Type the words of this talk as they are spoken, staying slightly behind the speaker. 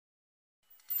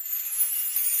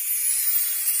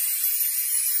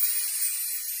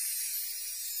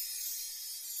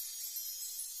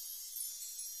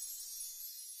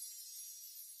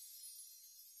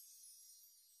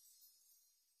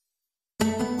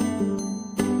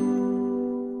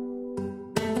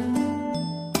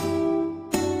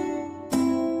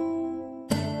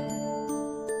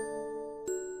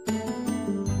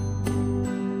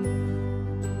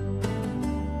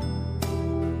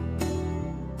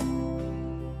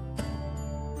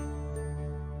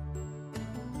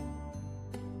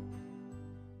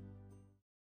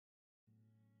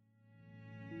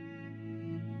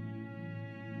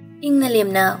Ingna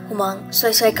lemna humang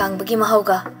soy kang bagi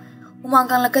mahauga humang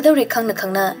kang lakadawri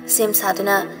khangna sem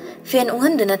saduna fen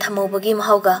unghanduna thamo bagi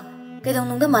mahauga kedong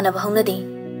nungda manaba haunadi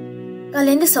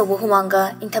kalenda sobu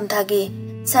humanga ingthamthagi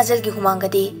sajalgi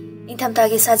humangadi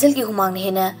ingthamthagi sajalgi humang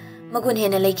hena magun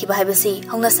hena leikhiba haibasi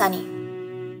hauna sani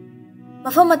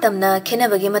mafam matamna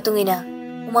khenabagi matungina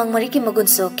humang mariki magun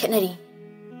so khenari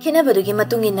khenabadugi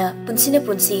matungina punsina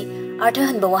punsi artha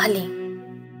hanba wahali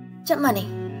chamani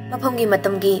mafamgi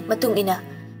matamgi matungina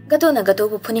gatona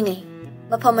gatobu phuningi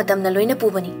mafam matamna loina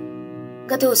pubani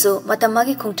gatosu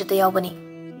matamagi khongtrita yawbani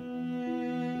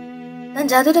nan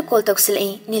jadu da call toksilai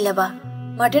nilaba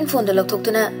martin phone da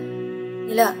lokthokuna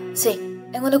nila se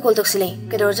engoda call toksilai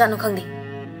kedor janu khangdi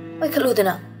pai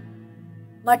khaludana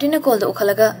martin call da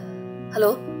ukhalaga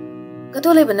hello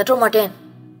gato leba natro martin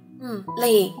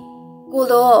lai call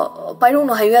do pairung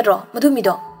no hayu ro madumi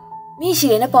do mi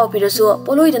sire na paw pirasu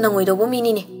poloi da nangoi do bo mi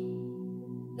ni ne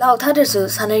law thadar su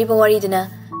sanari ba wari dina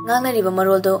ngangna riba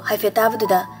marol do haife tabu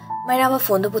da mairaba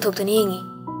phone do puthok thani ngi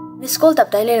miss call tap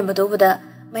tai le mado bada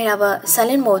mairaba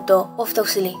silent mode to off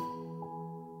toksili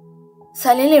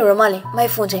silent le romale my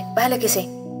phone je bahala kise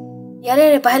yare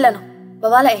re bahala no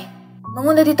baba la e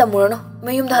mangonda di tamuro no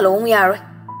mayum da lo mu yaroi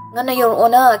ngana yor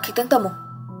ona khitang tamu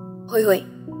hoi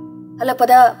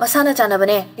halapada masana chana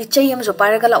bane ni chayam so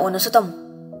paraga la ona so tamu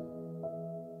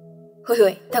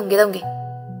hoi tamge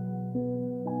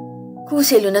ku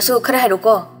selu na so khara haru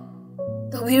ko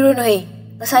to biro no he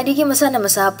masadi ki masana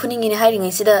masa phuningi ni hiring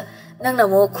ngai sida nang na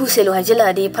mo khu selu hajila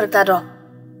di pharta ro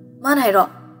man hai ro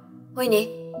hoi ne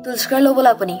tul scroll lo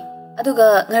bola pani aduga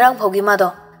ngarang phogi ma do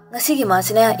ngasi gi ma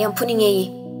sina yam phuningi yi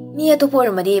mi ato por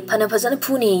madi phana phajana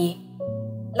phuni yi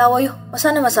lawayo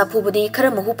masana masa phubudi khara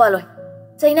muhu paloi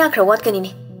chaina khra wat kani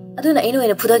ni aduna ino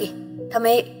ina phudagi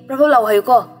thame prabhu law hayu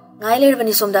ko ngai ler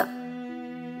bani somda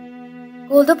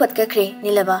call do patka khre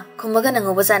nilaba khumbaga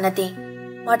nango bajanati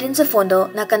martin se phone do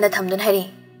nakanda thamdun hari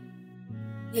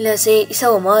nila se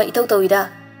isawama itau tawida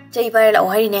chai pai law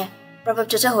hari ne prabhu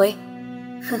chacha hoi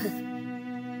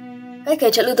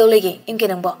kai chalu do lege imke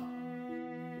nangbo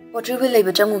water will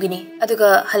leba jamu gini aduga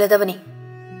haladabani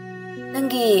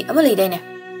nangi ama leidai ne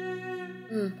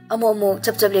amo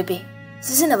chap lepe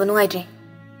sisina ba nungai dre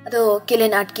ado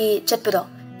kelen art ki chatpado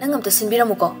nangam ta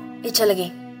sinbiramu ko ichalage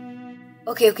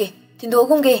okay tindo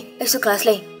gumge exo class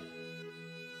lei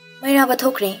maira ba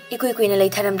thokre ikui na lei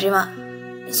tharam drima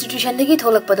institution dagi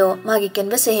tholakpado magi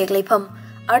canvas se hek leifam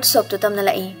art shop to tamna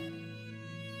lai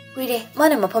kuire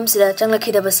mana mafam sida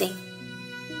changlakhi da basi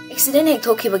accident hek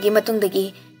thokhi bagi matung dagi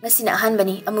ngasina han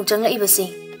bani amuk changla ibasi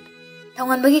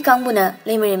thongan bagi kangbuna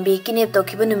leimerembi kinep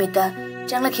tokhiba numita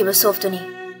changlakhi ba soft ni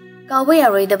kawba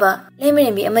yaroi daba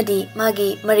leimerembi amadi magi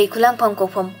mari khulang pham ko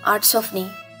pham art soft ni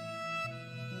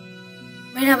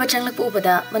maira ba changlak pu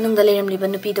bada manung da leram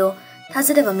liban nupi do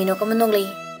thajada ba mino ko manong lei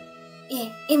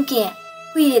imke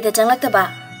kuire da changlak ta ba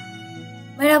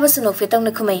maira ba sunok fetang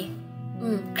na khumai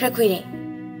khra kuire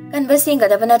kan ba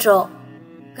singa da bana tro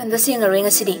kan ba singa roi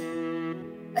ngasidi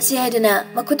asi haiduna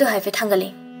makuto haife thangali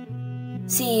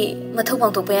si mathau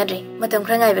bang tok payadre matam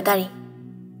khra ngai batari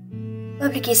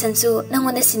publication su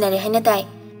nangonda sinare haina tai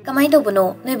kamai do bono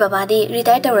noi baba di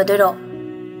retire tawra do ro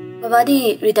baba di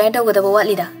retire taw gada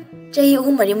bawali da chai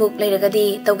uhum mari muk leiraga di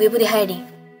tawge budi hairi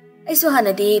aisu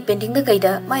hana di painting da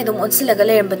kaida mai dom onsilaga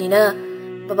leram banina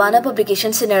baba na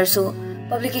publication sinar su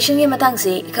publication ge matang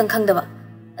se ikhang da ba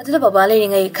adu baba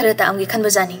leiringai khara ta amgi khan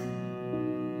bajani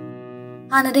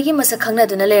hana dagi masa khangna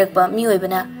duna leirakpa mi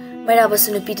oibana maira ba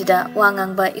sunu piduda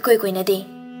wangang ba ikoi na de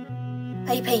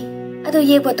phai ado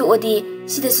ye ba tu odi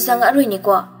sida susang aroi ni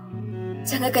ko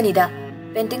sanga kanida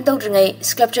painting tawdringai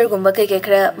sculpture gumba kai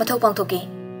khara mathau pangthoki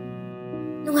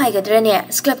nungai gadra ne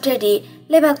sculpture di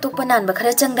lebak tok panan ba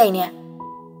khara changdai ne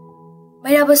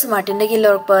maira ba martin dagi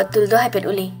lorpa tuldo haipet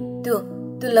uli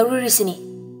tu lauru risini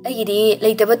agidi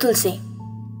leitaba tulse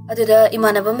aduda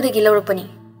imanaba mudagi lorpani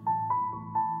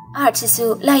art sisu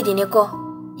laidine ko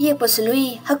yekpa sului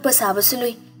hakpa saba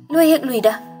sului loi hek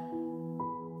luida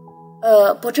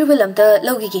portable amta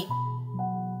logigi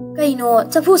kaino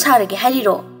chapu sarage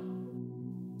hariro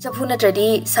chapu natradi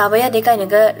sabaya de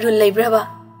kainaga rul leibraba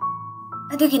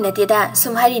adugi nateda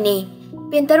sumhari ne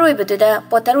pentaroi betuda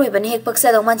potaroi bane hek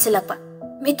paksa do mansilakpa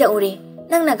mita uri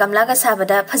nangna gamla ga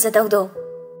sabada phajadau do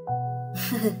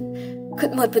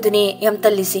khutmot pudune yam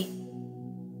tallisi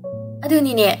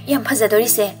aduni ne yam phajadori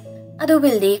se adu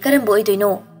bildi karam boy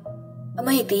doino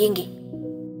ama hekti yingi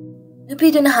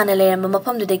nupi duna hana leram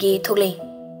mafam dudagi thoklei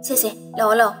se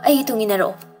law ai tungina ro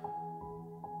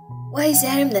wai se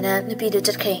harim dana nupi du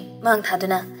chatkhe mang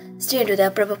thaduna stair du da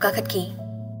prabhu ka khatki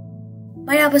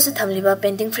maira basu thamliba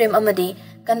painting frame amadi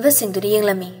canvas sing du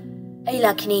yenglami ai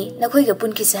lakhini nakhoi ga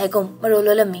pun kisi haigom marol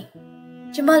lolami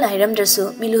chimala hairam drasu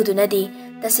milu dunadi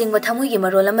tasing bathamui gi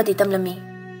marol amadi tamlami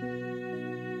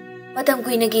matam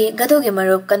kuinagi gado ge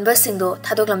marup converse singdo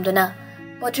thadoklamduna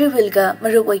pottery wheel ga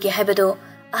marup oige haibado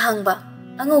ahangba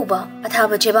angauba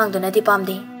athaba chebang dunadi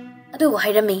pamdi adu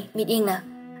hairami meeting na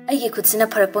aigi khutsina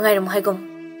pharak pangai ram haigom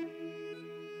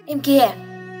imke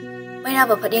maira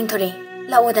ba phadeng thore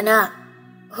laodana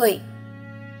hoi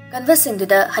converse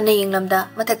singduda hanne yinglamda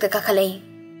mathakta kakhalai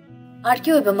art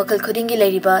ki oiba makal khodingi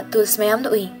leiriba tools mayam do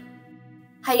ui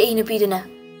hai ei nupiduna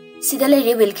sida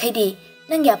leiri wheel khaidi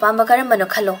nangya pamba karambano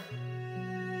khalo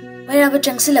maira ba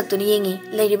changsilaktuni yengi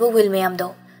leiriba wheel mayam do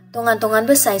tongan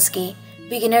ba size ki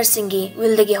beginner singi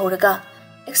wheel dagi horaga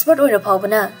expert oira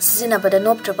phawbana sizina bada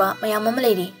nop traba mayam am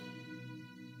leiri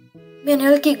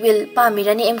manual kick wheel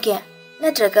pamirani mk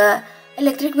natraga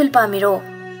electric wheel pamiro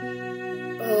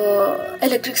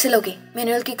electric silogi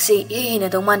manual kick si he na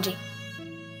do mandri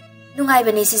nungai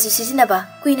bani si sizina ba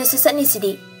kuina si sani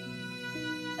sidi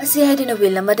asi haiduna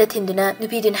wheel amada thinduna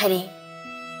nupidun hari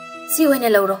si oina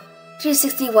lawro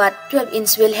 360 watt 12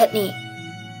 inch wheel head ni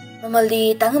mamaldi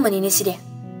tangamani ni side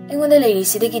engonda leiri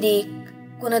sidagidi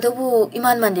kona dobu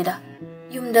iman mandida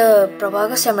yumda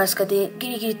prabaga samras kade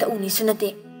giri ta uni sunate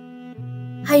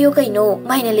hayo kaino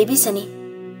maina lebi sani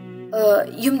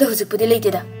yumda hujukpudi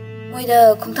leiteda moida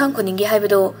khumthang khoningi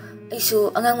haibado aisu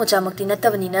angang mocha makti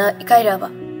nattabanina ikairaba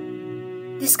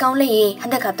discount lei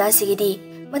handak hapta sigidi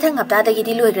mathang hapta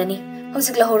dagidi loigrani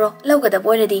hojik lahoro lawgada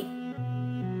boiradi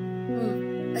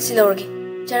asi lawrgi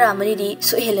jara amani di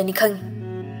so helani khang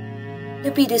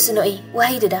nupi du suno ai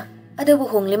wahi duda adobu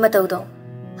hongli matawdo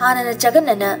hana na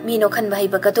jagan na mino khan bahai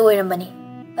bakato oirambani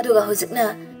aduga hojikna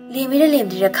lemira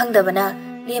lemdira khangdabana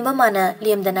lemba mana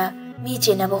lemdana mi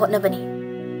chena ba hotna bani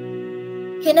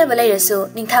hena balai rasu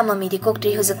ningtha mami di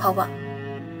koktri hojik phawa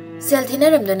sel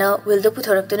thinaramdana wheel do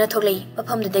puthораktuna thoklei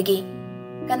mafam dudagi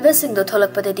conversing do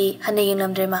tholakpadadi hanne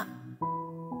yinglamdrema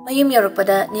mayum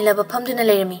yorokpada nilaba phamduna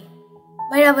leirami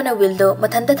mairabana wheel do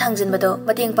mathanta thangjinbado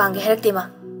mateng pangge heraktema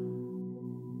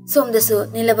somdasu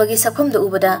nilabagi sakhum do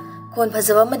ubada kon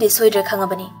phajaba madi soidra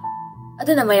khangabani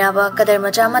aduna mairaba kadar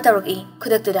macha ma taroki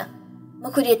khudaktuda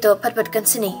makhuri to phatpat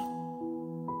kansini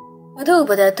madu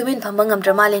ubada tumin phambangam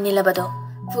dramale nilabado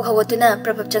fukhawatuna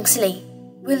prapap changsilei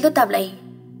wheel do tablai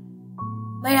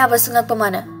mairaba sungak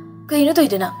pamana kaino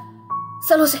toiduna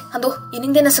salose hando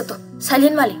ining dena sakto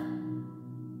silent mali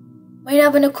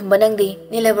mairaba na khumbanangdi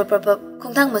nilaba prapap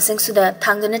khongthang masing suda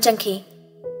thangduna changki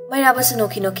mairaba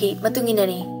sunoki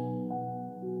matunginari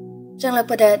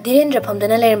changlakpada direndra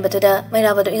phamdana leirambatuda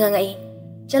mairaba do ingangai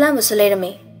chalamusu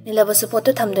leirame nilaba support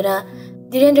to thamduna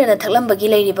direndra na thaklambagi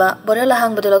leiriba borala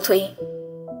hangbadu lokthoi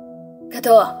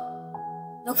kato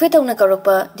nokfe tawna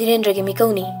karokpa direndra gi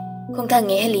mikauni khongthang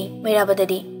nge heli mairaba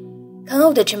dadi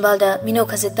khangau da chimbalda mino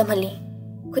khazik tamhali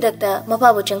khudakta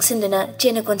mapabu changsinduna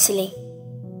chena konsili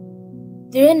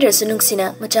direndra sunungsina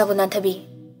machabu nanthabi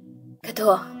kato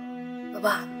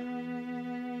baba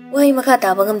wai makha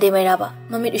taba ngamde mairaba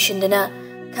mamit ushindana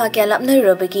tha kya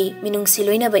lapnarurabagi minung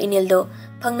siloina ba ineldo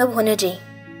phangnab honaje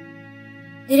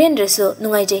direndra su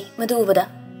nungaije madu ubada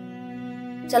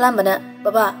chalambana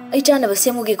baba ai chana ba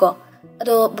semugi ko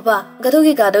ado baba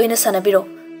gadogi ga doina sanabiro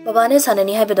baba ne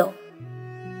sanani haibado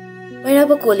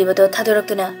mairaba kolibado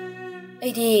thadораktuna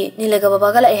aidi nilaga baba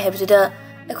gala ai haibjuda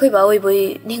akhoi ba oi boi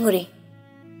ninguri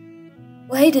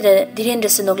wahai dida direndra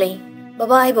su noglei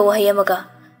baba haiba wahai amaga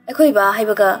akhoi ba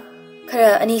haibaga khara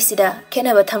ani sida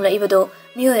khena ba thamla ibado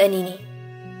miyo ani ni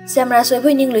samra soi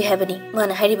boi ninglui haibani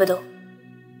mana hairibado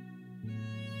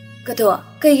kato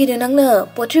kai gi nangna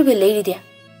potri be leiri dia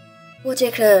poche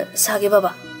khra sage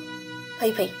baba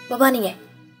phai baba ni nge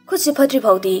khutsi phatri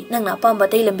phawdi nangna pamba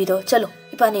dei lambi do chalo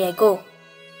ipani ai ko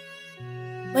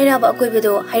maira ba koi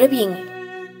bedo hairab yingi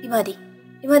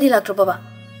imadi laktro baba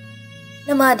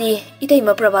namadi itei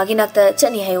ma prabha gi nakta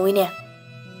chani hayoine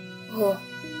ho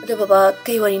ado baba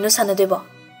kai wari no sana debo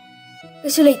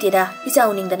kesu leite da ichau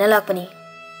ning dana lakpani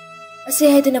ase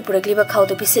haiduna purakli ba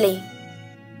khawdo pisilei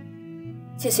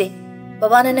sese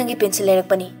baba na nangi pencil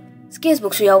lerakpani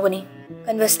sketchbook su yawbani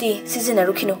canvas ti sizina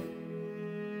rukhino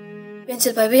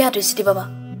pencil pai be yadrisiti baba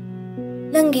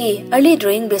nangi early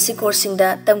drawing basic course singda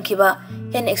tamkiba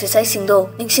hand exercise singdo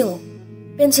ningsingu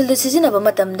pencil do sizina ba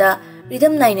matamda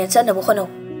rhythm naina chana bo khono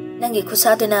nangi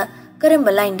khusaduna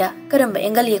karamba line da karamba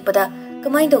angle yekpada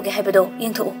kamai doge haibado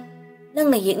yingtho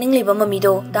nangna yekning liba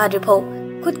mamido dadripho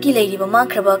khutki leiriba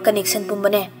makraba connection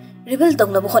pumbane reveal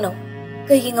tongna bo khono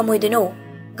kai ginga moideno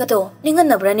gato ningan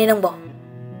nabrani nangbo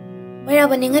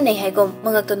mairaba ningan nei haigom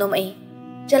mangak to nom ai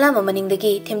chalama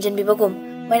maningdagi themjan bibagum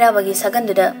mairaba gi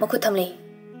saganduda makhu thamlei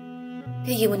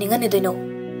Kegi muningan idoino.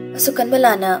 Asukan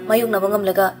balana mayung na bangam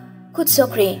laga. Kut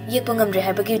sokre yek bangam re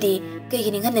habagidi kegi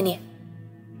ningan nani.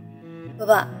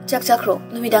 Baba, chak chakro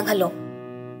numidang halo.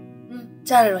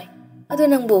 Chararoi. Ado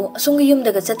nangbo asungi yum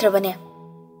daga chatrabane.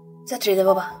 Chatre da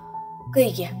baba.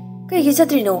 Kegi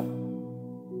chatri no.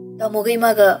 Tamo gai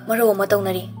maga maro matau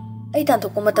nari. Ai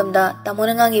tantok matamda tamo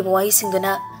na ngangi buwai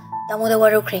singduna tamo da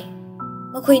warokre.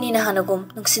 Makoy ni na hanagum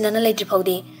nungsina na laidri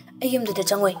pawdi ay yumdu da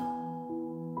changway.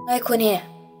 Ay ko niya,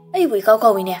 ay buwi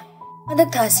kaw-kawin niya.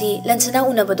 Andak thasi lansana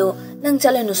una bado nang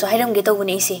chalanu so hairam gitaw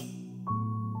guna isi.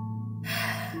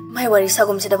 May wari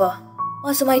sagum sida ba?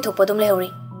 Maso may thokpadum lehori.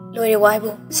 Loire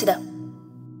waibu sida.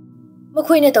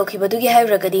 Makoy na tawki badugi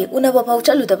hairagadi una ba paw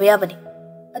chalu da bayabani.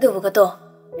 Ado buka to,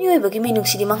 miyoy bagi may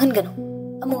nungsidi manghan gano.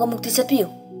 Amuk ti chatpiyo.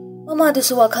 Mama do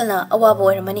so wakal na awabo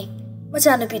ermani.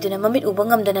 Macana pido na mamit ubang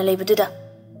ngamda na laybududa.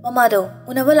 Mama daw,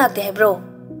 una ba lagte hai bro?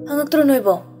 Hangak trunoy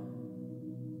bo.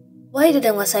 Wahay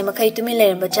dudang masay makay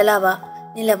tumilayan ba chalaba,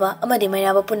 nilaba, amadi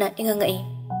mayaba puna ingangai.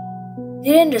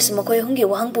 Direndra sumakoy hungi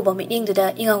wahang po bamit ning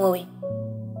duda ingangawi.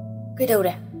 Kay daw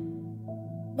re.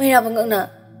 Mayabang ang na,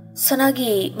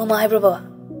 sanagi mama hai bro ba?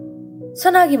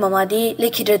 Sanagi mama di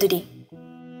lekidra dudi.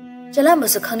 Chalamba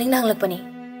sa kangning nahanglagpani.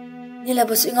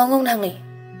 Nilaba su ingangong nahanglay.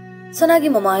 Sanagi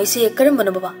mama ay si karamba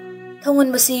na baba.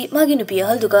 Taungan ba si magi nupi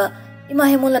ahalduga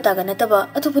imahe mo lataga na taba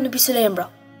ato po nupi sulayan bro.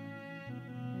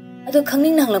 Ato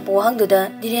kangning nanglang po wahang duda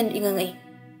diren ingangay.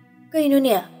 Kaino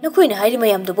niya, nakuy na hayri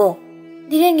mayam dubo.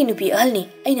 Diren ginupi ahal ni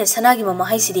ay na sanagi mama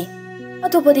hay sidi.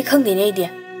 Ato pa di kang din ay diya.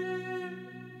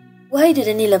 Wahay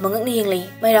duda nila mangak niyang lay,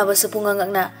 may raba sa pungangak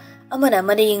na amana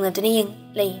manaying na tuniyang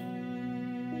lay.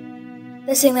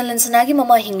 Lasing na lan sanagi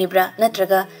mama hingnibra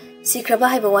natraga si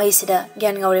krabahay bawahi sida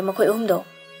gyan ngawre makoy umdo.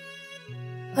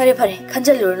 Pare,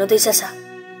 kanjalur no desasa.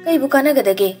 Kay bukana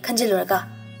gadage kanjalur ka.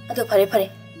 Ato pare,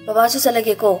 baba su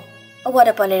salage ko.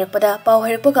 Awada palerak pada pau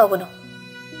harik pagaw gono.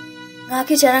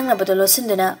 Ngaki jarang na badolo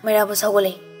sinduna mayrabu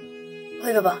sawalay.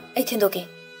 Hoy baba, ay tindoke.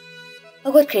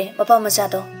 Agot kre, mapa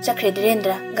masato, chakre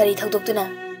direndra, gari thawdok tuna.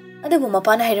 Adabu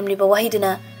mapa na hiram liba wahi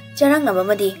duna, jarang na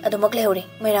mamadi ado maglehore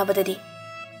mayrabadadi.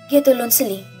 Geto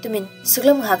lonsili, tumin,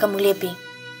 suglam nga kamulepi.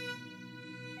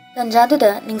 Tanjado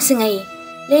da ningsingay.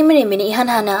 Lemre mini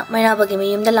ihan-hana mayrabagi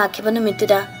mayumda lakhiba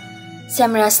numituda.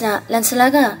 Samrasna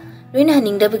lansalaga loina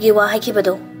haningda bagi wa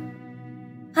haikibado.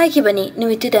 Haikibani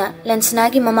numituda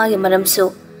lansanagi mamagi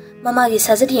maramsu. Mamagi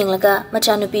sajad yenglaga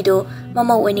machanupido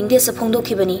mama oiningde sa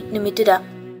phongdokibani numituda.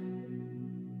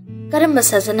 Karamba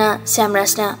sajana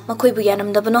Samrasna makoy bu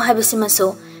yanamdabano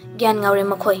haibasimaso gyan ngawre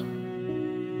makoy.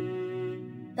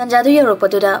 Tanjado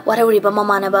yarokpaduda warawriba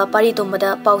mamanaba pari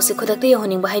tombada pause khudakta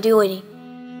yohoning bahaidu oiri.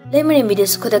 Lemre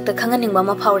midis khudakta khanganing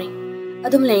mama phawri.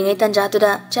 Adum leingai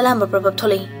tanjatuda chalamba prabab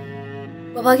tholei.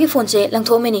 Babagi phone che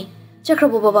langthomeni.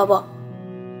 Chakrabo baba ba.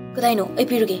 Kadaino ai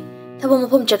piruge. Thabo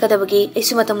mafum chakadabagi ai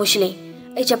sumata mushile.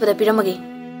 Ai chapada piramage.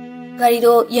 Gari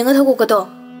do yenga thago kato.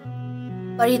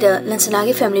 Parida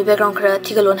lansanagi family background khara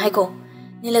thigalon haiko.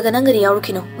 Nilaga nangari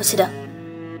yaurukino masida.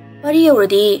 Pari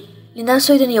yauradi Linda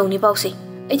soidan yauni pause.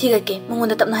 Ai thigake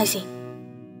mongonda tapna haisi.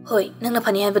 Hoi nangna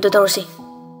phani haibado tawrsi.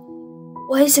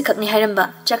 Wahay si kakni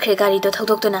hairamba chakre gari do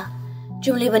thawdoktuna.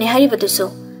 Jumli bani hairibadusu.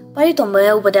 Pari tomba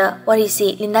yaubada wari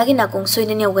si Linda gi nakong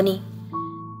soidan yaugani.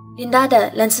 Linda da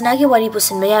lansanagi wari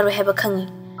businba yaro heba khangi.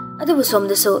 Adubu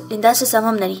somdasu Linda sa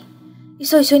samamnari.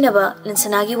 Isoi soinaba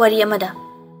lansanagi wari amada.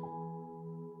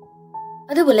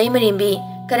 Adubu laimarimbi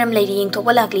karam lairi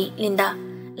yingthokpa lakli Linda.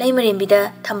 Laimarimbi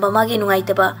da thamba magi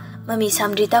nungaitaba mami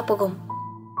samdri takpagum.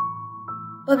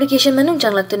 Publication manung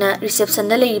changlaktuna reception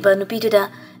da leiriba nupiduda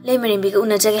laimarimbi ga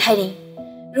unajage hairi.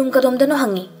 Room kadomda no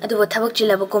hangi aduba thabak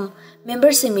chilabakum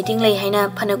members meeting lai haina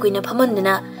phanakuina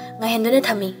phamanduna ngahenduna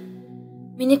thami.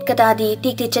 Minute katadi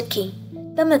tikti chatki.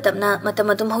 Tamna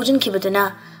matamadum haujin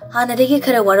khibaduna hanadagi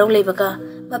khara warau leibaga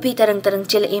mapi tarang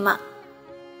chela ema.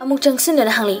 Amuk changsin na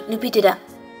hangli nupiduda.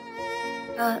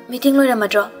 Meeting loira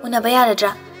madro una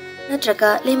bayaradra.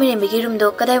 Natraka laimarimbi gi room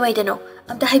do kadai waidano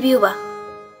amta haibiuba.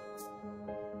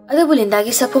 Adubu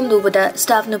Lindagi sakpum dubada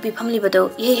staff nupi phamlibado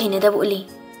ye heinadabu uli.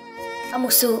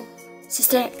 Amusu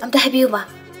sister amta haibiuba.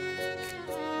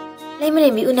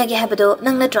 Laimarimbi unagi haibado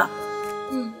nang nadra.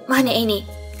 Mane aini.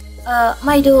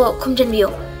 Maido khumjanbiyo.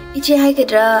 Iche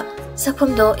haikadra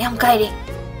sakpum do yam kairi.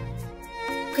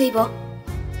 Kaibo.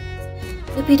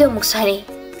 Nupido muksari.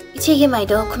 Iche ge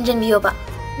maido khumjanbiyo ba.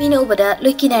 Mina ubada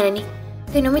loikinarani.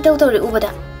 Kaino mitau tawri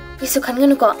ubada. Kisu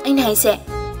khanganu ko aina haise.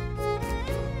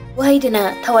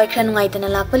 Wahiduna thawai khra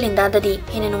nungaitana lakpa Linda dadi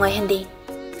hena nungai handi.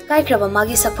 Kai khraba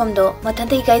magi sakphamdo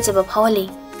mathante ikai jaba phawali.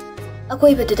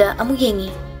 Akoi beduda amu yengi.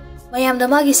 Mayamda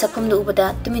magi sakphamdo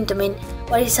ubada tumin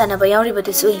wari sanaba yauri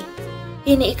badu sui.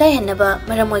 ꯍꯦꯟꯅ ꯏꯀꯥꯏꯍꯟꯅꯕ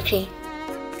ꯃꯔꯝ ꯑꯣꯏꯈ꯭ꯔꯦ꯫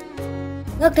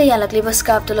 ꯉꯛꯇ ꯌꯥꯜꯂꯛꯂꯤꯕ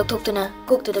ꯁ꯭ꯀꯥꯔꯞꯇꯨ ꯂꯧꯊꯣꯛꯇꯨꯅ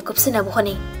ꯀꯣꯛꯇꯨꯗ ꯀꯨꯞꯁꯤꯟꯅꯕ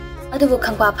ꯍꯣꯠꯅꯩ, ꯑꯗꯨꯕꯨ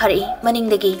ꯈꯪꯄꯥ ꯐꯥꯔꯛꯏ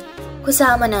ꯃꯅꯤꯡꯗꯒꯤ ꯈꯨꯠꯁꯥ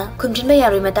ꯑꯃꯅ ꯈꯨꯝꯖꯤꯟꯕ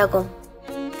ꯌꯥꯔꯣꯏ ꯃꯇꯥꯒꯨꯝ꯫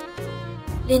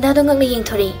 ꯂꯤꯟꯗꯥꯗꯣ ꯉꯛꯅ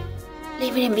ꯌꯦꯡꯊꯣꯔꯛꯏ꯫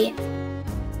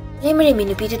 ꯂꯩꯃꯔꯦꯝꯕꯤ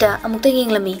ꯅꯨꯄꯤꯗꯨꯗ ꯑꯃꯨꯛꯇ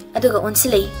ꯌꯦꯡꯂꯝꯃꯤ, ꯑꯗꯨꯒ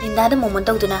ꯑꯣꯟꯁꯤꯜꯂꯛꯏ ꯂꯤꯟꯗꯥꯗ ꯃꯣꯃꯣꯟ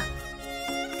ꯇꯧꯗꯨꯅ꯫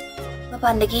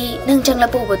 ꯃꯄꯥꯟꯗꯒꯤ ꯅꯪ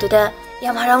ꯆꯪꯂꯛꯄ ꯎꯕꯗꯨꯗ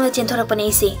ꯌꯥꯝ ꯍꯔꯥꯎꯅ ꯆꯦꯟꯊꯣꯔꯛꯄꯅꯦ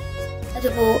ꯑꯩꯁꯦ,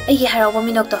 ꯑꯗꯨꯕꯨ ꯑꯩꯒꯤ ꯍꯔꯥꯎꯕ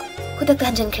ꯃꯤꯅꯣꯛꯇꯣ ꯈꯨꯗꯛꯇ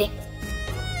ꯍꯟꯖꯤꯟꯈ꯭ꯔꯦ꯫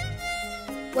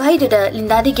 ꯋꯥꯍꯩꯗꯨꯗ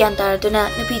ꯂꯤꯟꯗꯥꯗꯤ ꯒ꯭ꯌꯥꯟ ꯇꯥꯔꯗꯨꯅ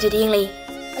ꯅꯨꯄꯤꯗꯨꯗ ꯌꯦꯡꯂꯛꯏ,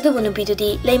 ꯑꯗꯨꯕु ꯅꯨꯄꯤꯗꯨꯗꯤ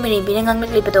ꯂꯩꯃꯔꯦꯝꯕꯤꯅ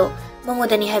ꯉꯥꯡꯂꯛꯂꯤꯕꯗꯣ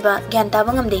ꯃꯉꯣꯟꯗꯅꯤ ꯍꯥꯏꯕ ꯒ꯭ꯌꯥꯟ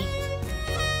ꯇꯥꯕ ꯉꯝꯗꯦ꯫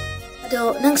 ꯑꯗꯣ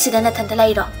ꯅꯪ ꯁꯤꯗ ꯅꯊꯟꯇ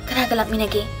ꯂꯥꯛꯏꯔꯣ? ꯀꯅꯥꯒ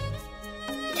ꯂꯥꯛꯃꯤꯟꯅꯒꯦ?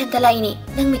 ꯏꯊꯟꯇ ꯂꯥꯛꯏꯅꯤ꯫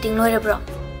 ꯅꯪ ꯃꯤꯇꯤꯡ ꯂꯣꯏꯔꯕ꯭ꯔꯣ?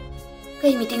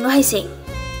 ꯀꯩ ꯃꯤꯇꯤꯡꯅꯣ ꯍꯥꯏꯁꯦ?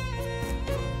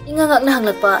 ꯉꯛꯅ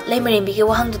ꯍꯪꯂꯛꯄ ꯂꯩꯃꯔꯦꯝꯕꯤꯒꯤ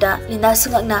ꯋꯥꯍꯪꯗꯨꯗ ꯂꯤꯟꯗꯥꯁꯨ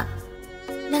ꯉꯛꯅ,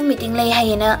 ꯅꯪ ꯃꯤꯇꯤꯡ ꯂꯩ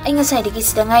ꯍꯥꯏꯌꯦꯅ ꯑꯩ ꯉꯁꯥꯏꯗꯒꯤ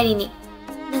ꯁꯤꯗ ꯉꯥꯏꯔꯤꯅꯤ,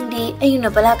 ꯅꯪꯗꯤ ꯑꯩ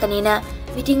ꯎꯅꯕ ꯂꯥꯛꯀꯅꯤꯅ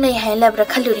ꯃꯤꯇꯤꯡ ꯂꯩ ꯍꯥꯏꯂꯕ꯭ꯔꯥ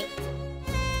ꯈꯜꯂꯨꯔꯤ꯫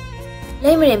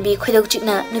 ꯂꯩꯃꯔꯦꯝꯕꯤ ꯈꯣꯏꯗꯧ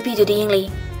ꯆꯤꯛꯅ ꯅꯨꯄꯤꯗꯨꯗ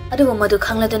ꯌꯦꯡꯂꯛꯏ, ꯑꯗꯨꯕꯨ ꯃꯗꯨ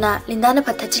ꯈꯪꯂꯗꯨꯅ ꯂꯤꯟꯗꯥꯅ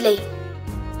ꯐꯠ ꯊꯠꯆꯤꯜꯂꯛꯏ꯫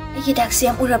 ꯑꯩꯒꯤ ꯗꯥꯛꯁꯦ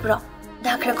ꯌꯥꯝ ꯎꯔꯕ꯭ꯔꯣ?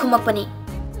 ꯗꯥꯛ ꯈꯔ ꯈꯨꯝꯃꯛꯄꯅꯤ꯫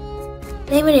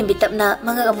 ꯂꯩꯃꯔꯦꯝꯕꯤ ꯇꯞꯅ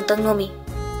ꯃꯉꯛ ꯑꯃꯨꯛꯇꯪ ꯅꯣꯝꯃꯤ꯫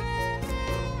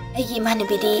 ꯑꯩꯒꯤ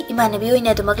ꯏꯃꯥꯟꯅꯕꯤꯗꯤ ꯏꯃꯥꯟꯅꯕꯤ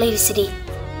ꯑꯣꯏꯅ ꯑꯗꯨꯃꯛ ꯂꯩꯔꯤꯁꯤꯗꯤ,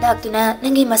 ꯗꯥꯛꯇꯨꯅ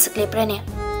ꯅꯪꯒꯤ ꯃꯁꯛ ꯂꯦꯞꯄ꯭ꯔꯅꯦ?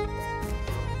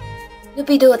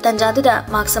 ꯅꯨꯄꯤꯗꯣ ꯇꯟꯖꯥꯗꯨꯗ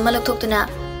ꯃꯥꯛꯁ ꯑꯃ ꯂꯧꯊꯣꯛꯇꯨꯅ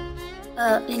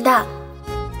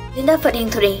ꯂꯤꯟꯗꯥ ꯐꯠ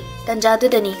ꯌꯦꯡꯊꯣꯔꯛꯏ꯫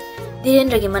 ꯇꯟꯖꯥꯗꯨꯗꯅꯤ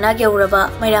ꯙꯤꯔꯦꯟꯗ꯭ꯔꯒꯤ ꯃꯅꯥꯛ ꯌꯧꯔꯕ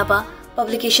ꯃꯩꯔꯥꯕ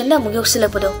ꯄꯕ꯭ꯂꯤꯀꯦꯁꯟꯗ ꯑꯃꯨꯛ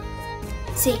ꯌꯧꯁꯤꯜꯂꯛꯄꯗꯣ꯫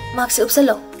 ꯁꯤ ꯃꯥꯛꯁ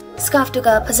ꯎꯞꯁꯜꯂꯣ,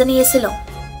 ꯁ꯭ꯀꯥꯔꯐꯇꯨꯒ ꯐꯖꯅ ꯌꯦꯠꯁꯤꯜꯂꯣ꯫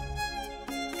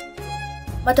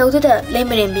 ꯃꯇꯧꯗꯨꯗ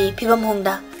ꯂꯩꯃꯔꯦꯝꯕꯤ ꯐꯤꯕꯝ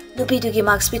ꯍꯣꯡꯗ ꯅꯨꯄꯤꯗꯨꯒꯤ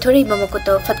ꯃꯥꯛꯁ ꯄꯤꯊꯣꯔꯛꯏꯕ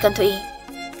ꯃꯈꯨꯠꯇꯣ ꯐꯠ ꯀꯟꯊꯣꯛꯏ꯫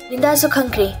 ꯂꯤꯟꯗꯥꯁꯨ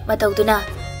ꯈꯪꯈ꯭ꯔꯦ ꯃꯇꯧꯗꯨꯅ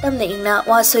ꯇꯞꯅ ꯏꯪꯅ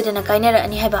ꯋꯥ ꯁꯣꯏꯗꯅ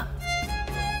ꯀꯥꯏꯅꯔꯛꯑꯅꯤ ꯍꯥꯏꯕ꯫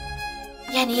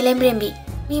 ꯌꯥꯅꯤ ꯂꯩꯃꯔꯦꯝꯕꯤ,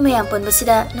 ꯃꯤ ꯃꯌꯥꯝ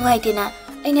ꯄꯨꯟꯕꯁꯤꯗ ꯅꯨꯡꯉꯥꯏꯇꯦꯅ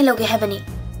ꯑꯩꯅ ꯂꯧꯒꯦ ꯍꯥꯏꯕꯅꯤ꯫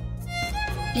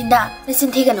 ꯂꯤꯟꯗꯥ,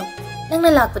 ꯅꯆꯤꯟ ꯊꯤꯒꯅꯨ, ꯅꯪꯅ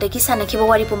ꯂꯥꯛꯄꯗꯒꯤ ꯁꯥꯟꯅꯈꯤꯕ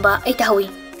ꯋꯥꯔꯤ ꯄꯨꯝꯕ ꯑꯩ ꯇꯥꯍꯧꯏ꯫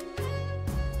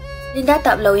 ꯂꯤꯟꯗꯥ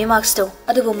ꯇꯥꯞ ꯂꯧꯏ ꯃꯥꯛꯁꯇꯣ,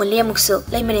 ꯑꯗꯨꯕꯨ ꯃꯨꯜꯂꯤ ꯑꯃꯨꯛꯁꯨ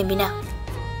ꯂꯩꯃꯔꯦꯝꯕꯤꯅ꯫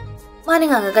 ꯃꯥꯅ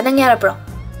ꯉꯥꯡꯉꯒ ꯅꯪ ꯌꯥꯔꯕ꯭ꯔꯣ?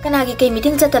 ꯀꯅꯥꯒꯤ ꯀꯩ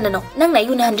ꯃꯤꯇꯤꯡ ꯆꯠꯇꯅꯅꯣ ꯅꯪꯅ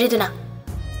ꯑꯩ ꯎꯅꯍꯟꯗ꯭ꯔꯤꯗꯨꯅ?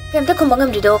 ꯀꯩꯝꯇ ꯈꯨꯝꯕ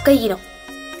ꯉꯝꯗ꯭ꯔꯤꯗꯣ ꯀꯩꯒꯤꯅꯣ?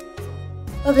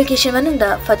 ꯄꯕ꯭ꯂꯤꯀꯦꯁꯟ ꯃꯅꯨꯡꯗ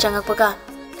ꯐꯠ ꯆꯪꯉꯛꯄꯒ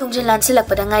ꯊꯣꯡꯖꯤꯟ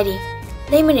ꯂꯥꯟꯁꯤꯜꯂꯛꯄꯗ ꯉꯥꯏꯔꯤ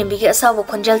ꯂꯩꯃꯔꯦꯝꯕꯤꯒꯤ ꯑꯁꯥꯎꯕ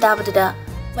ꯈꯣꯟꯖꯦꯜ ꯇꯥꯕꯗꯨꯗ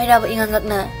ꯃꯩꯔꯥꯕ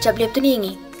ꯏꯉꯛꯉꯛꯅ ꯆꯞ ꯂꯦꯞꯇꯨꯅ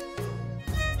ꯌꯦꯡꯉꯤ꯫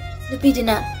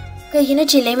 ꯅꯨꯄꯤꯗꯨꯅ, ꯀꯩꯒꯤꯅꯣ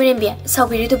ꯆꯦ ꯂꯩꯃꯔꯦꯝꯕꯤ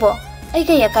ꯁꯥꯎꯕꯤꯔꯤꯗꯨꯕꯣ? ꯑꯩ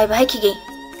ꯀꯩ ꯑꯀꯥꯏꯕ ꯍꯥꯏꯈꯤꯒꯦ?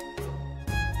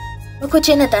 ꯃꯈꯨꯠ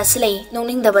ꯆꯦꯠꯅ ꯇꯥꯁꯤꯜꯂꯛꯏ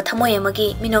ꯅꯣꯛꯅꯤꯡꯗꯕ ꯊꯃꯣꯏ ꯑꯃꯒꯤ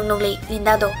ꯃꯤꯅꯣꯛ ꯅꯣꯛꯂꯛꯏ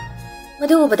ꯂꯤꯟꯗꯥꯗꯣ꯫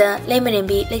 ꯃꯗꯨ ꯎꯕꯗ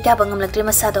ꯂꯩꯃꯔꯦꯝꯕꯤ ꯂꯩꯇꯥꯕ ꯉꯝꯂꯛꯇ꯭ꯔꯦ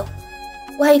ꯃꯁꯥꯗꯣ꯫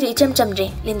 ꯋꯥꯍꯩꯗꯨ ꯏꯆꯝ ꯆꯝꯗ꯭ꯔꯦ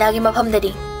ꯂꯤꯟꯗꯥꯒꯤ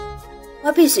ꯃꯐꯝꯗꯗꯤ꯫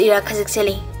 ꯃꯄꯤꯁꯨ ꯏꯔꯥ ꯈꯖꯤꯛ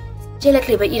ꯆꯦꯜꯂꯤ꯫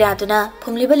 ꯆꯦꯜꯂꯛꯂꯤꯕ ꯏꯔꯥꯗꯨꯅ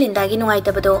ꯐꯨꯝꯂꯤꯕ ꯂꯤꯟꯗꯥꯒꯤ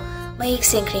ꯅꯨꯡꯉꯥꯏꯇꯕꯗꯣ ꯃꯌꯦꯛ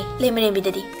ꯁꯦꯡꯈ꯭ꯔꯦ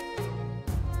ꯂꯩꯃꯔꯦꯝꯕꯤꯗꯗꯤ꯫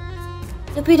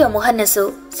 ꯅꯨꯄꯤꯗꯣ ꯑꯃꯨꯛ ꯍꯟꯅꯁꯨ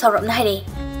ꯁꯥꯎꯔꯞꯅ ꯍꯥꯏꯔꯛꯏ꯫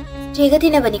 ꯆꯦꯒ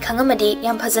ꯇꯤꯟꯅꯕꯅꯤ ꯈꯪꯉꯝꯃꯗꯤ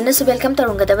ꯌꯥꯝ ꯐꯖꯅꯁꯨ ꯋꯦꯜꯀꯝ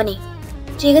ꯇꯧꯔꯝꯒꯗꯕꯅꯤ꯫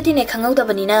 ꯆꯦꯒ ꯇꯤꯟꯅꯩ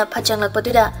ꯈꯪꯍꯧꯗꯕꯅꯤꯅ ꯐꯠ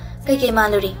ꯆꯪꯂꯛꯄꯗꯨꯗ ꯀꯩꯀꯩ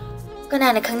ꯃꯥꯜꯂꯨꯔꯤ?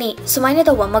 ꯀꯅꯥꯅ ꯈꯪꯅꯤ ꯁꯨꯃꯥꯏꯅ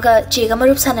ꯇꯧꯕ ꯑꯃꯒ ꯆꯦꯒ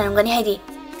ꯃꯔꯨꯞ ꯁꯥꯟꯅꯔꯝꯒꯅꯤ ꯍꯥꯏꯗꯤ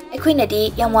ꯑꯩꯈꯣꯏꯅꯗꯤ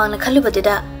ꯌꯥꯝ ꯋꯥꯡꯅ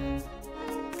ꯈꯜꯂꯨꯕꯗꯨꯗ꯫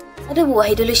 ꯑꯗꯨꯕꯨ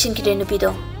ꯋꯥꯍꯩꯗꯨ ꯂꯣꯏꯁꯤꯟꯈꯤꯗ꯭ꯔꯦ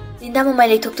ꯅꯨꯄꯤꯗꯣ꯫ ꯂꯤꯟꯗꯥ ꯃꯃꯥꯏ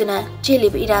ꯂꯩꯊꯣꯛꯇꯨꯅ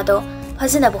ꯆꯦꯜꯂꯤꯕ ꯏꯔꯥꯗꯣ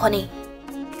ꯐꯥꯖꯅꯕ ꯍꯣꯠꯅꯩ꯫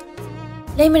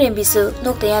 ꯂꯩꯃꯔꯦꯝꯕꯤꯁꯨ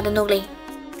ꯅꯣꯛꯇ ꯌꯥꯗ ꯅꯣꯛꯂꯩ꯫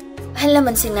 ꯑꯍꯜ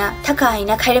ꯂꯃꯟꯁꯤꯡꯅ ꯊꯛꯈꯥ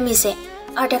ꯍꯥꯏꯅ ꯈꯥꯏꯔꯝꯃꯤꯁꯦ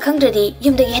ꯑꯥꯔꯊ ꯈꯪꯗ꯭ꯔꯗꯤ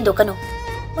ꯌꯨꯝꯗꯒꯤ ꯍꯦꯟꯗꯣꯛꯀꯅꯨ꯫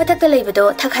 ꯃꯊꯛꯇ ꯂꯩꯕꯗꯣ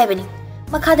ꯊꯛ ꯍꯥꯏꯕꯅꯤ,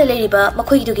 ꯃꯈꯥꯗ ꯂꯩꯔꯤꯕ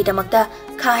ꯃꯈꯣꯏꯒꯤꯗꯃꯛꯇ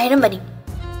ꯈꯥ ꯍꯥꯏꯔꯝꯕꯅꯤ꯫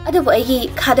 ꯑꯗꯨꯕꯨ ꯑꯩꯒꯤ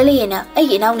ꯈꯥꯗ ꯂꯩꯌꯦꯅ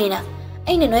ꯑꯩꯒꯤ ꯏꯅꯥꯎꯅꯤꯅ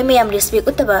ꯑꯩꯅ ꯅꯣꯏ ꯃꯌꯥꯝ ꯔꯦꯁꯄꯦꯛ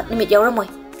ꯎꯠꯇꯕ ꯅꯨꯃꯤꯠ ꯌꯥꯎꯔꯝꯃꯣꯏ꯫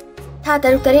 ꯊꯥ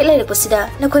 6-7 ꯂꯩꯔꯛꯄꯁꯤꯗ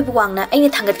ꯅꯈꯣꯏꯕꯨ ꯋꯥꯡꯅ ꯑꯩꯅ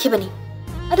ꯊꯥꯡꯒꯠꯈꯤꯕꯅꯤ꯫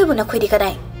 ꯑꯗꯨꯕꯨ ꯅꯈꯣꯏꯗꯤ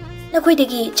ꯀꯗꯥꯏ?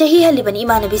 ꯅꯈꯣꯏꯗꯒꯤ ꯆꯍꯤ ꯍꯜꯂꯤꯕꯅꯤ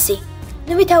ꯏꯃꯥꯟꯅꯕꯤꯁꯤ,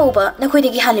 ꯅꯨꯃꯤꯠ ꯊꯥ ꯎꯕ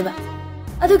ꯅꯈꯣꯏꯗꯒꯤ ꯍꯥꯜꯂꯤꯕ꯫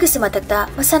 ꯑꯗꯨꯒꯤꯁꯨ ꯃꯊꯛꯇ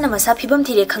ꯃꯁꯥꯅ ꯃꯁꯥ ꯐꯤꯕꯝ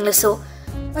ꯊꯤꯔꯦ ꯈꯪꯂꯁꯨ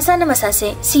ꯃꯁꯥꯅ ꯃꯁꯥꯁꯦ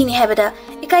ꯁꯤꯅꯤ ꯍꯥꯏꯕꯗ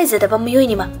ꯏꯀꯥꯏꯖꯗꯕ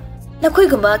ꯃꯤꯑꯣꯏꯅꯤꯃ꯫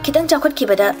 ꯅꯈꯣꯏꯒꯨꯝꯕ ꯈꯤꯇꯪ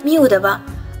ꯆꯥꯎꯈꯠꯈꯤꯕꯗ ꯃꯤ ꯎꯗꯕ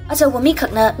ꯑꯆꯧꯕ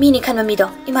ꯃꯤꯈꯛꯅ ꯃꯤꯅꯤ ꯈꯟꯕ ꯃꯤꯗꯣ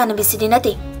ꯏꯃꯥꯟꯅꯕꯤꯁꯤꯗꯤ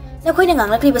ꯅꯠꯇꯦ꯫ ꯅꯈꯣꯏꯅ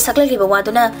ꯉꯥꯡꯂꯛꯂꯤꯕ ꯁꯛꯂꯛꯂꯤꯕ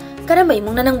ꯋꯥꯗꯨꯅ ꯀꯔꯝꯕ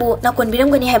ꯏꯃꯨꯡꯅ ꯅꯪꯕꯨ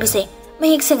ꯅꯥꯀꯣꯟꯕꯤꯔꯝꯒꯅꯤ ꯍꯥꯏꯕꯁꯦ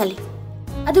ꯃꯌꯦꯛ ꯁꯦꯡꯍꯜꯂꯤ꯫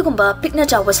 ꯑꯗꯨꯒꯨꯝꯕ ꯄꯤꯛꯅ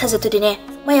ꯆꯥꯎꯕ ꯁꯥꯖꯠꯇꯨꯗꯤꯅꯦ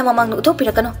ꯃꯌꯥꯝ ꯃꯃꯥꯡꯗ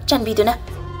ꯎꯠꯊꯣꯛꯄꯤꯔꯛꯀꯅꯨ ꯆꯥꯟꯕꯤꯗꯨꯅ꯫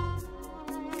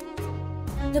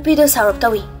 ꯅꯨꯄꯤꯗꯣ ꯁꯥꯎꯔꯞ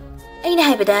ꯇꯧꯏ꯫ ꯑꯩꯅ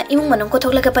ꯍꯥꯏꯕꯗ ꯏꯃꯨꯡ ꯃꯅꯨꯡ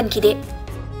ꯀꯣꯊꯣꯛꯂꯒ ꯄꯟꯈꯤꯗꯦ꯫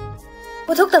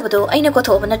 ꯀꯣꯊꯣꯛꯇꯕꯗꯣ ꯑꯩꯅ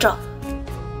ꯀꯣꯊꯣꯛꯑꯕ ꯅꯠꯇ꯭ꯔꯣ?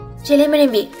 ꯆꯦ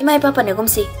ꯂꯩꯃꯔꯦꯝꯕꯤ, ꯏꯃꯥ ꯏꯄꯥ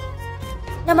ꯄꯟꯅꯒꯨꯝꯁꯤ꯫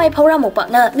 ꯅꯃꯥꯏ ꯐꯧꯔꯥꯃꯨꯛ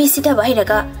ꯄꯥꯛꯅ ꯃꯤ ꯁꯤꯊꯕ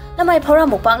ꯍꯩꯔꯒ ꯅꯃꯥꯏ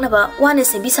ꯐꯧꯔꯥꯃꯨꯛ ꯄꯥꯛꯅꯕ ꯋꯥꯅ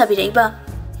ꯁꯦꯝꯕꯤ ꯁꯥꯕꯤꯔꯛꯏꯕ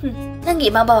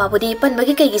ꯅꯪꯒꯤ ꯏꯃꯥ ꯕꯕꯥꯕꯨꯗꯤ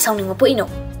ꯄꯟꯕꯒꯤ ꯀꯩꯒꯤ ꯁꯥꯎꯅꯤꯡꯕ ꯄꯣꯛꯏꯅꯣ?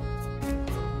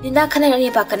 ꯂꯤꯟꯗꯥ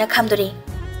ꯈꯟꯅꯔꯅꯤ ꯄꯥꯛꯀꯅ ꯈꯥꯝꯗꯣꯔꯤ꯫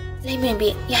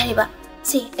 ꯂꯩꯃꯔꯦꯝꯕꯤ, ꯌꯥꯔꯤꯕ,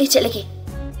 ꯁꯤ ꯑꯩ ꯆꯠꯂꯒꯦ꯫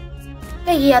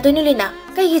 ꯀꯩꯒꯤ ꯌꯥꯗꯣꯏꯅꯣ ꯂꯤꯅꯥ?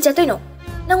 ꯀꯩꯒꯤ ꯆꯠꯇꯣꯏꯅꯣ?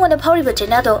 ꯅꯪꯉꯣꯟꯗ ꯐꯥꯎꯔꯤꯕ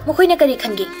ꯆꯩꯅꯥꯗꯣ ꯃꯈꯣꯏꯅ ꯀꯔꯤ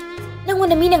ꯈꯟꯒꯦ?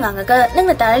 ꯅꯪꯉꯣꯟꯗ ꯃꯤꯅ ꯉꯥꯡꯉꯒ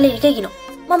ꯅꯪꯅ ꯇꯥꯔ ꯂꯩꯔꯤ ꯀꯩꯒꯤꯅꯣ?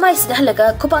 ꯃꯃꯥꯏꯁꯤꯗ ꯍꯜꯂꯒ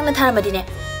ꯈꯨꯄꯥꯛꯅ ꯊꯥꯔꯝꯃꯗꯤꯅꯦ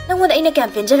ꯅꯪꯉꯣꯟꯗ ꯑꯩꯅ ꯀꯌꯥꯝ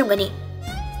ꯄꯦꯟꯖꯔꯝꯒꯅꯤ?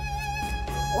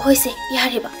 ꯍꯣꯏꯁꯦ,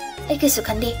 ꯌꯥꯔꯤꯕ, ꯑꯩ ꯀꯩꯁꯨ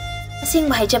ꯈꯟꯗꯦ꯫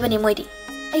 ꯑꯁꯦꯡꯕ ꯍꯥꯏꯖꯕꯅꯤ ꯃꯣꯏꯗꯤ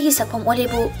ꯑꯩꯒꯤ ꯁꯛꯐꯝ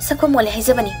ꯑꯣꯜꯂꯦꯕꯨ ꯁꯛꯐꯝ ꯑꯣꯜꯂꯦ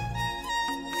ꯍꯥꯏꯖꯕꯅꯤ꯫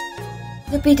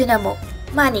 ꯅꯨꯄꯤꯗꯨꯅ ꯑꯃꯨꯛ,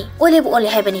 ꯃꯥꯅꯤ ꯑꯣꯜꯂꯦꯕꯨ ꯑꯣꯜꯂꯦ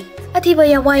ꯍꯥꯏꯕꯅꯤ, ꯑꯊꯤꯕ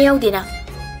ꯋꯥ ꯌꯥꯎꯗꯦꯅ꯫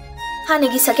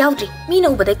 ꯍꯥꯟꯅꯒꯤ ꯁꯛ ꯌꯥꯎꯗ꯭ꯔꯤ, ꯃꯤꯅ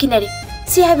ꯎꯕꯗ ꯀꯤꯟꯅꯔꯤ,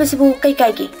 ꯁꯤ ꯍꯥꯏꯕꯁꯤꯕꯨ ꯀꯩ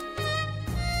ꯀꯥꯏꯒꯦ?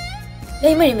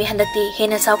 ꯂꯩꯃꯔꯦꯝꯕꯤ ꯍꯟꯗꯛꯇꯤ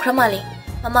ꯍꯦꯟꯅ ꯁꯥꯎꯈ꯭ꯔ ꯃꯥꯜꯂꯦ꯫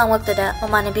 ꯃꯃꯥꯡꯃꯛꯇꯗ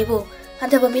ꯃꯃꯥꯟꯅꯕꯤꯕꯨ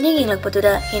ꯍꯟꯊꯕ ꯃꯤꯠꯌꯦꯡ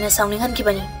ꯌꯦꯡꯂꯛꯄꯗꯨꯗ ꯍꯦꯟꯅ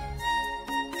ꯁꯥꯎꯅꯤꯡꯍꯟꯈꯤꯕꯅꯤ꯫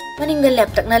 ꯃꯅꯤꯡꯗ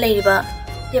ꯂꯦꯞꯇꯛꯅ ꯂꯩꯔꯤꯕ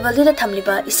ꯇꯦꯕꯜꯗꯨꯗ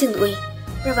ꯊꯝꯂꯤꯕ ꯏꯁꯤꯡ ꯎꯏ꯫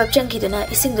 Prabhab changkiduna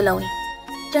isingdu lawi.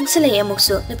 Changsilai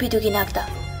amuksu nupidugi nakta.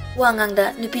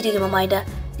 Wangangda nupidugi mamaida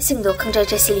isingdu khangjai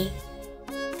jasili.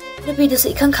 Nupidusu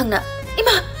ikhang khangna.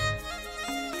 Ima!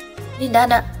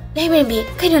 Lindana, Laimarimbi,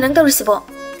 kaino nang tawrisibo?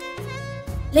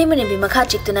 Laimarimbi makha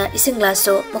chiktuna ising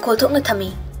glasso makol thokna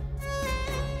thami.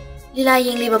 Lila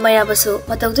yengliba Mairabasu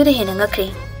matawduda hena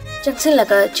ngakri.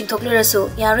 Changsilaga chingthoklurasu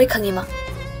yaroi khangima.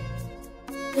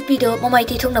 Nupido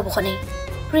mamaiti thokna bukhani.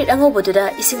 Prit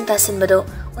angoboduda ising tasinbado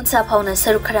unsa phawna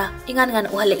saruk khara ingan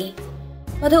uhalei.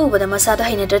 Madu ubada masada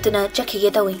hainadratuna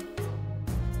chakhige tawi.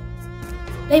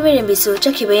 Laimarimbisu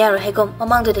chakhiba yaro hegom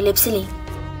mamangduda lepsili.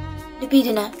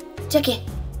 Nupiduna chake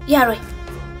yaroi.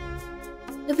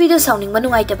 Nupido sauning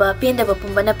manungaitaba pendaba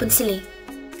pumbana punsili.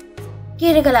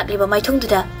 Keraga lakliba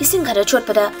maithongduda ising khara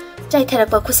chotpada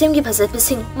chaitharakpa khusemgi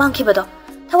phajapsing mangkhibado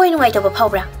thawai nungaitaba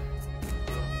phawbra.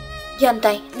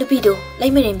 Yantai nupido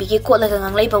Laimarimbi kotlaga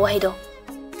nganglaiba wahaido.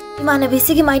 Imanabi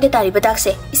sigi maida tariba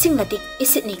dakse ising nati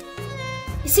acid ni.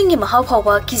 Isingi mahau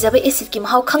phawba kizaba acid ki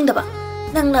mahau khangdaba.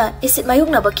 Nangna acid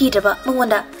mayuknaba kidraba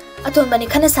mangonda atonbani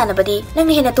khana sanabadi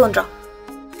nangna hena tondro.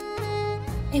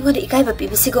 Aingonda ikaiba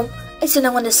pibisigum aisu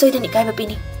nangonda soidan ikaiba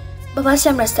pini. Baba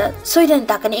Samrasta soidan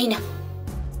takani aina.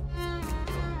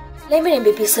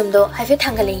 Laimarimbi pisumdo haife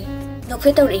thangali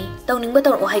nokfe tawri tawningba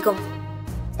tawro haigum.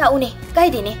 Taune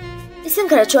kaidine ising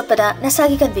khara chotpada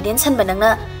nasagi confidence hanba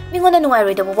nangna mingonda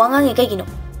nungairoidaba wangangi kaigino.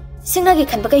 Singnagi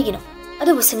khanba kaigino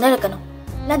adubu singnarakano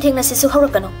lanthengna sisu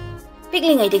haurakano.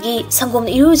 Piklingaidagi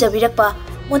sangomna irujabirakpa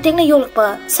montekna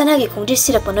yolakpa sanagi khongdi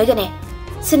sirakpa noigane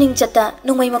sining chatta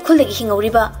nungmai makhulagi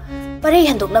hingauriba parei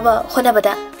handoknaba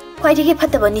honabada khwaidagi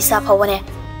phattaba nisa phawone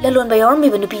lalonba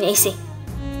yormiba nupine aise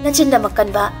nachinda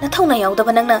makanba nathongna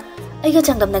yaudaba nangna aiga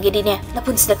changdamnagedine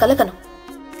napunsida kalakano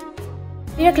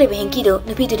Miracle Henkido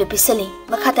nupiduda pisali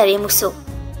makhatare muksu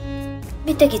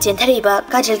mitagi chenthariba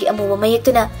kajalgi amuba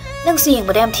mayektuna nangsu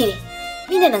yengbada yam thiri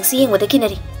mina nangsu yengbada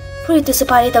kinari puritu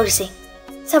supare tawrise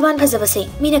saban phajabase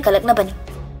mina kalakna bani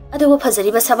adubu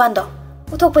phajariba sabando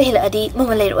uthokpa hela adi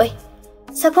mama leiroi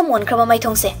sakpam onkrama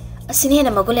maithongse asini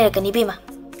hena magulerakani bima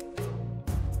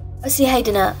asi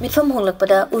haiduna mitfam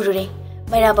honglakpada urure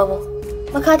Maira babu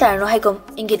makhatarno haigom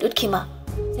ingit utkima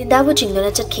Lindabu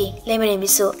chingdona chatki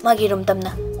Laimarimbisu magi rum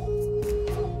tamna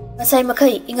Masai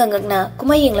makai ingangakna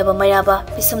kumai yenglaba Mairaba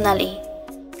pisumna li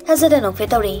Thazada nokfe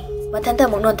tawri mathanta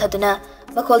muknon thaduna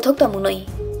bakol thokta munoi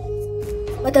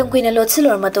Matam kuina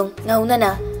lotsilor matung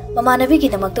ngaunana mamanabigi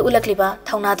damakta ulakliba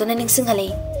thaunaduna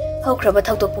ningsinghalei haukraba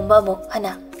thawtok pumba amuk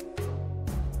hana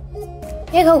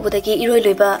Hek haubudagi iroi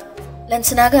loiba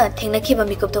lansanaga thengnakhiba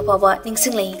mikupto pawba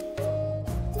ningsinglei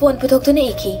Phone puthokduna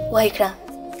iki waikra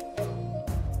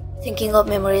Thinking of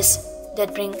memories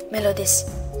that bring melodies.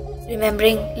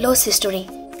 Remembering lost history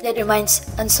that reminds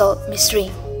unsolved mystery.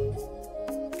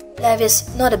 Life is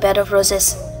not a bed of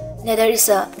roses, neither is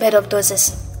a bed of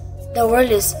doses. The world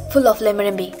is full of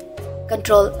Laimarimbi,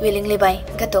 controlled willingly by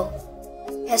Gato.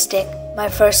 Hashtag my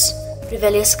first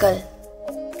rebellious girl.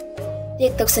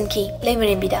 Tek toksanki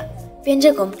Laimarimbida.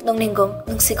 Penjagum, nongningum,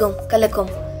 nungsigum, kalakum.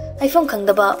 Haifong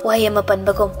kangdaba wahayama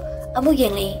panbagum. Amu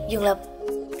yengli yunglap.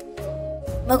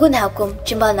 Magun hakum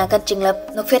chimbal nakat jinglap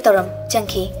nokfetoram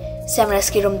changki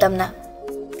samraski rum damna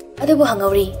adubu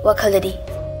hangauri wakhaladi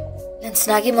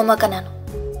lansnagi mama kanano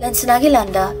lansnagi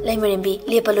landa Laimarimbi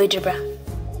lepaloidribra